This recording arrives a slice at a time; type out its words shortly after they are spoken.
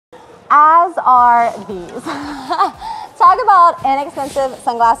as are these. Talk about inexpensive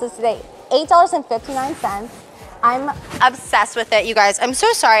sunglasses today. $8.59. I'm obsessed with it, you guys. I'm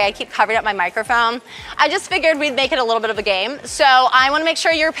so sorry I keep covering up my microphone. I just figured we'd make it a little bit of a game. So I wanna make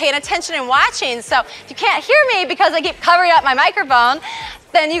sure you're paying attention and watching. So if you can't hear me because I keep covering up my microphone,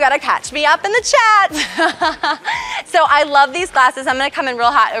 then you gotta catch me up in the chat. So I love these glasses. I'm gonna come in real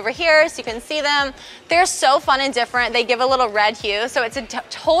hot over here so you can see them. They're so fun and different. They give a little red hue, so it's a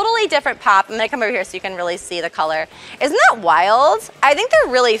totally different pop. I'm gonna come over here so you can really see the color. Isn't that wild? I think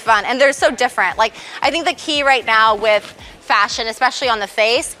they're really fun and they're so different. Like, I think the key right now with fashion, especially on the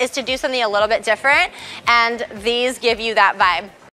face, is to do something a little bit different, and these give you that vibe.